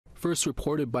First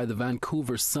reported by the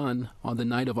Vancouver Sun, on the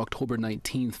night of October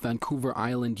 19th, Vancouver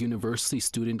Island University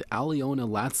student Aliona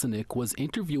Latsanik was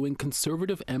interviewing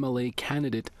Conservative MLA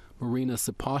candidate Marina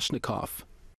Sapochnikov.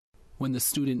 When the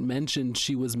student mentioned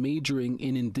she was majoring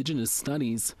in Indigenous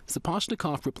studies,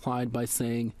 Sapochnikov replied by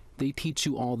saying, "They teach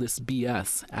you all this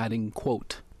BS," adding,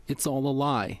 quote, "It's all a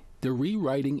lie. They're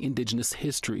rewriting Indigenous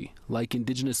history. Like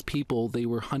Indigenous people, they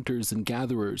were hunters and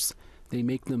gatherers. They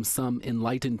make them some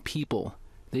enlightened people.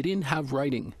 They didn't have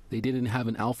writing. They didn't have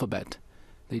an alphabet.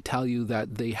 They tell you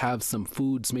that they have some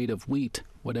foods made of wheat,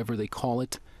 whatever they call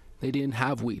it. They didn't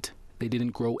have wheat. They didn't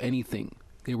grow anything.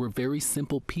 They were very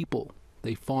simple people.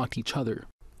 They fought each other."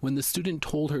 When the student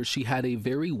told her she had a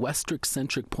very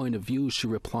Western-centric point of view, she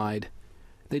replied,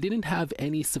 "They didn't have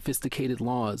any sophisticated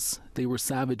laws. They were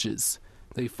savages.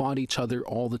 They fought each other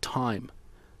all the time."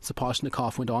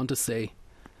 Sapochnikov went on to say,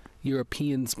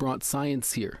 "Europeans brought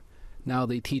science here. Now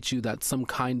they teach you that some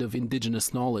kind of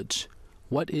Indigenous knowledge.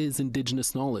 What is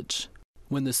Indigenous knowledge?"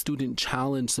 When the student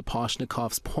challenged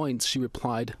Sapochnikov's points, she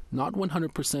replied, "Not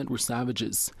 100% were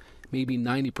savages. Maybe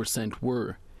 90%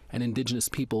 were, and Indigenous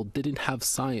people didn't have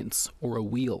science or a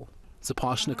wheel."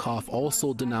 Sapochnikov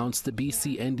also denounced the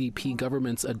BC NDP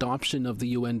government's adoption of the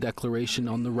UN Declaration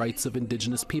on the Rights of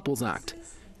Indigenous Peoples Act,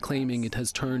 claiming it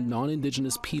has turned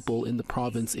non-Indigenous people in the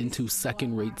province into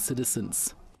second-rate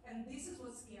citizens.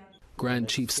 Grand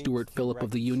Chief Stuart Phillip of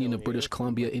the Union of British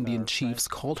Columbia Indian Chiefs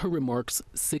called her remarks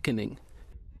sickening.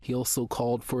 He also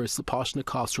called for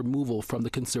Sapochnikov's removal from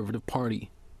the Conservative Party.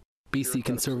 BC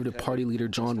Conservative Party leader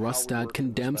John Rustad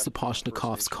condemned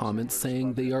Sapochnikov's comments,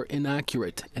 saying they are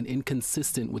inaccurate and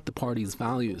inconsistent with the party's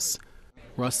values.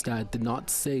 Rustad did not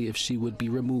say if she would be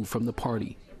removed from the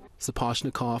party.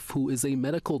 Sapochnikov, who is a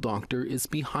medical doctor, is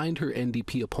behind her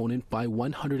NDP opponent by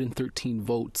 113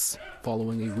 votes,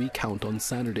 following a recount on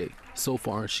Saturday. So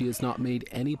far, she has not made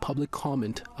any public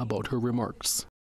comment about her remarks.